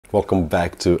Welcome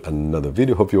back to another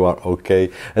video. Hope you are okay.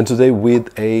 And today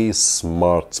with a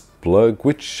smart plug,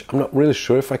 which I'm not really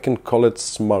sure if I can call it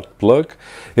smart plug.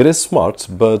 It is smart,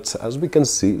 but as we can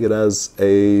see, it has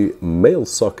a male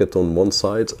socket on one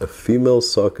side, a female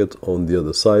socket on the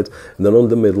other side, and then on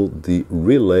the middle the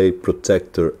relay,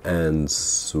 protector and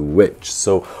switch.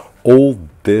 So all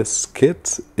this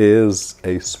kit is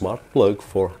a smart plug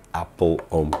for Apple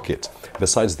HomeKit.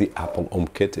 Besides the Apple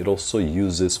HomeKit, it also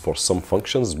uses for some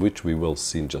functions, which we will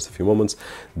see in just a few moments,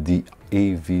 the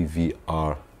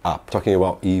EVVR app. Talking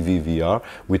about EVVR,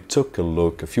 we took a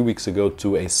look a few weeks ago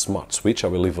to a smart switch. I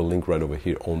will leave a link right over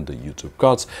here on the YouTube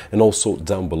cards and also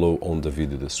down below on the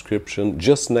video description,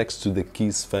 just next to the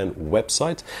KeysFan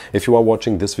website. If you are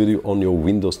watching this video on your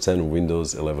Windows 10,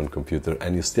 Windows 11 computer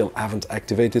and you still haven't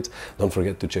activated, don't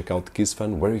forget to check out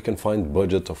KeysFan, where you can find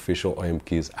budget official IM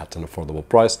keys at an affordable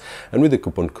price. And with the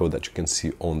coupon code that you can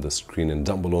see on the screen and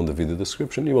down below in the video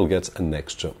description, you will get an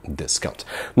extra discount.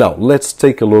 Now, let's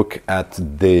take a look at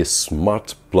the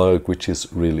smart plug, which is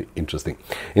really interesting.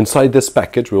 Inside this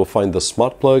package we will find the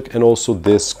smart plug and also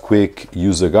this quick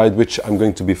user guide, which I'm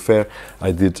going to be fair,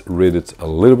 I did read it a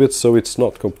little bit, so it's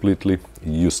not completely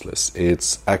useless.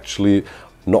 It's actually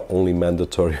not only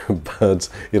mandatory, but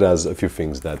it has a few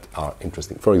things that are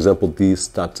interesting. For example, the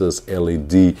status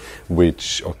LED,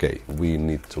 which, okay, we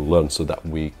need to learn so that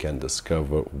we can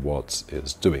discover what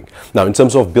it's doing. Now, in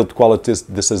terms of build qualities,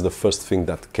 this is the first thing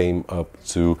that came up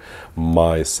to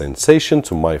my sensation,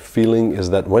 to my feeling,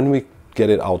 is that when we get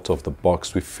it out of the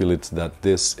box, we feel it that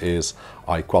this is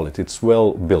high quality. It's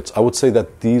well built. I would say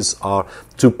that these are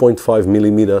 2.5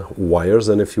 millimeter wires,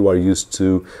 and if you are used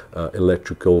to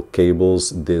electrical cables,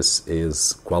 this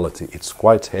is quality. It's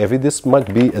quite heavy. This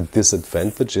might be a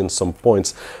disadvantage in some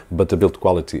points, but the build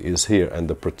quality is here and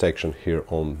the protection here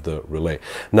on the relay.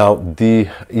 Now, the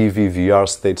EVVR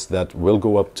states that will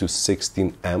go up to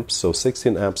 16 amps, so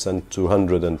 16 amps and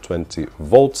 220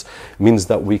 volts means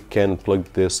that we can plug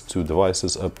this to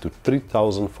devices up to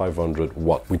 3,500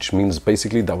 watt, which means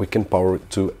basically that we can power it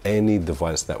to any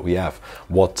device that we have: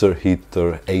 water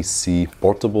heater, AC,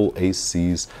 portable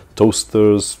ACs,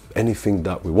 toasters, anything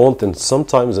that we want, and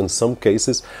sometimes in some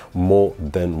cases more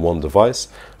than one device,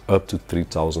 up to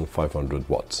 3,500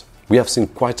 watts. We have seen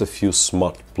quite a few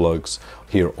smart plugs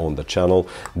here on the channel.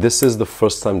 This is the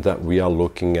first time that we are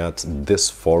looking at this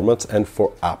format and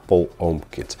for Apple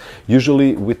HomeKit.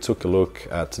 Usually we took a look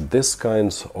at this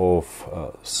kind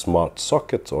of smart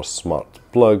socket or smart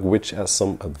plug, which has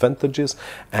some advantages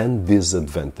and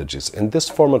disadvantages. And this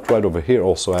format right over here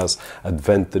also has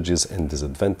advantages and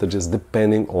disadvantages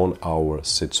depending on our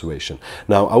situation.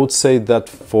 Now, I would say that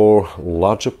for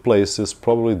larger places,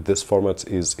 probably this format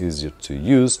is easier to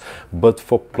use, but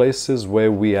for places where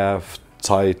we have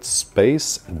tight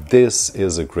space, this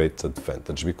is a great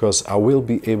advantage, because I will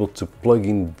be able to plug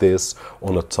in this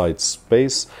on a tight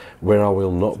space where I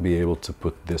will not be able to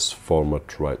put this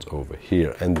format right over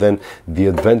here. And then the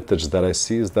advantage that I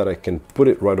see is that I can put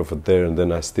it right over there, and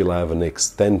then I still have an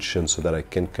extension so that I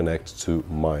can connect to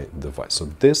my device. So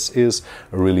this is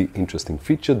a really interesting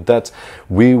feature that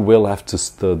we will have to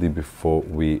study before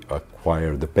we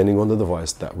acquire, depending on the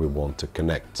device that we want to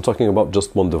connect. I'm talking about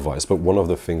just one device, but one of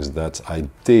the things that I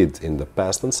did in the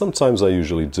past, and sometimes I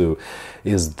usually do,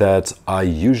 is that I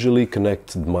usually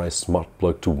connect my smart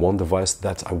plug to one device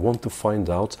that I want to find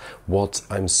out what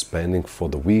I'm spending for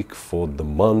the week, for the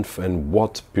month, and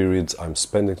what periods I'm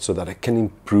spending, so that I can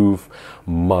improve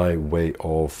my way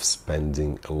of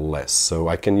spending less. So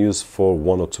I can use for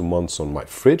 1 or 2 months on my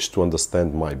fridge to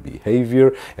understand my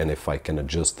behavior and if I can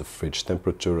adjust the fridge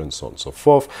temperature and so on and so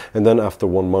forth. And then after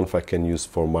 1 month I can use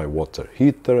for my water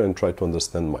heater and try to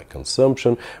understand my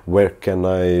consumption. Where can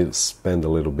I spend a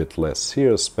little bit less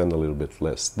here, spend a little bit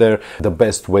less there? The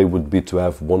best way would be to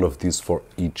have one of these for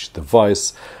each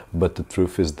device, but the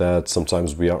truth is that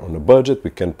sometimes we are on a budget. We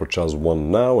can purchase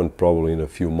one now and probably in a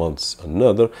few months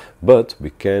another, but we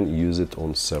can use it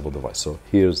on several devices. So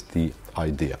here's the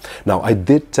idea. Now, I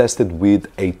did test it with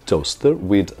a toaster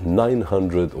with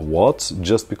 900 watts,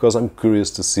 just because I'm curious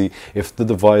to see if the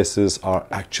devices are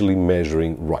actually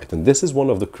measuring right. And this is one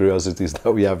of the curiosities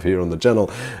that we have here on the channel.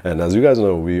 And as you guys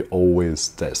know, we always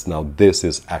test. Now, this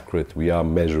is accurate. We are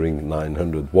measuring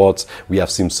 900 watts. We have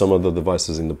seen some other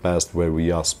devices in the past where we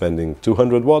are spending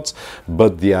 200 watts,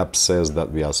 but the app says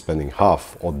that we are spending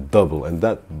half or double, and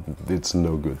that it's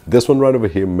no good. This one right over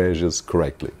here measures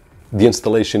correctly. The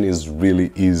installation is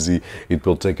really easy. It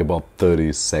will take about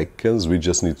 30 seconds. We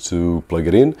just need to plug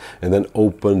it in and then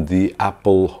open the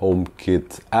Apple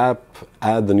HomeKit app,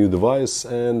 add the new device,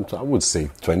 and I would say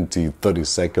 20-30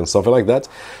 seconds, something like that,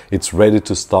 it's ready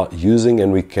to start using,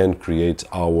 and we can create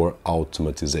our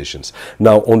automatizations.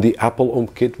 Now on the Apple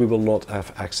HomeKit we will not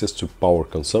have access to power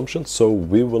consumption, so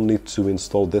we will need to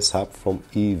install this app from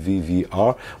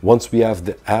EVVR. Once we have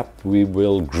the app, we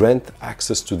will grant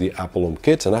access to the Apple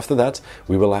HomeKit, and after that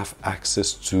we will have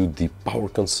access to the power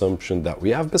consumption that we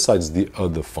have besides the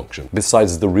other function.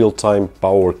 Besides the real-time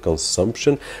power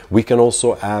consumption, we can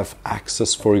also have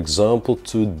access, for example,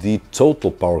 to the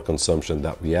total power consumption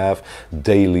that we have,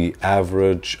 daily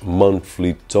average,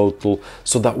 monthly total,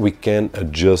 so that we can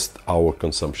adjust our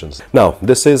consumptions. Now,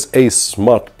 this is a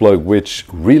smart plug, which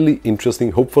really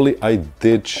interesting. Hopefully I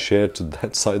did share to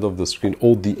that side of the screen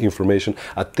all the information.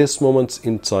 At this moment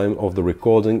in time of the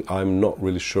recording, I'm not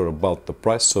really sure about the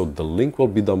price, so the link will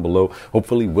be down below.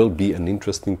 Hopefully will be an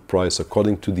interesting price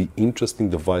according to the interesting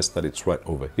device that it's right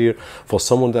over here. For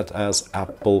someone that has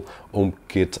Apple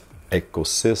HomeKit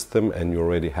ecosystem and you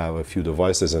already have a few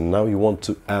devices, and now you want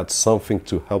to add something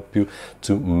to help you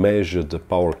to measure the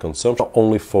power consumption, not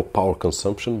only for power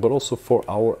consumption but also for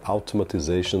our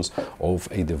automatizations of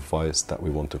a device that we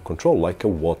want to control, like a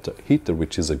water heater,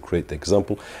 which is a great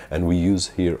example and we use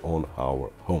here on our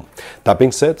home. That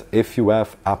being said, if you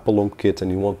have Apple HomeKit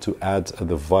and you want to add a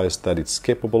device that is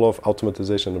capable of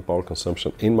automatization and power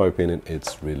consumption, in my opinion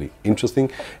it's really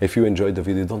interesting. If you enjoyed the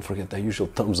video, don't forget that usual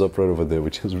thumbs up right over there,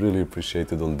 which is really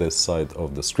appreciated on this side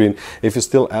of the screen. If you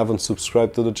still haven't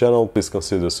subscribed to the channel, please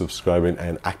consider subscribing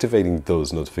and activating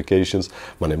those notifications.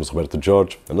 My name is Roberto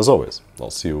George, and as always,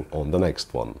 I'll see you on the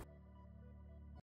next one.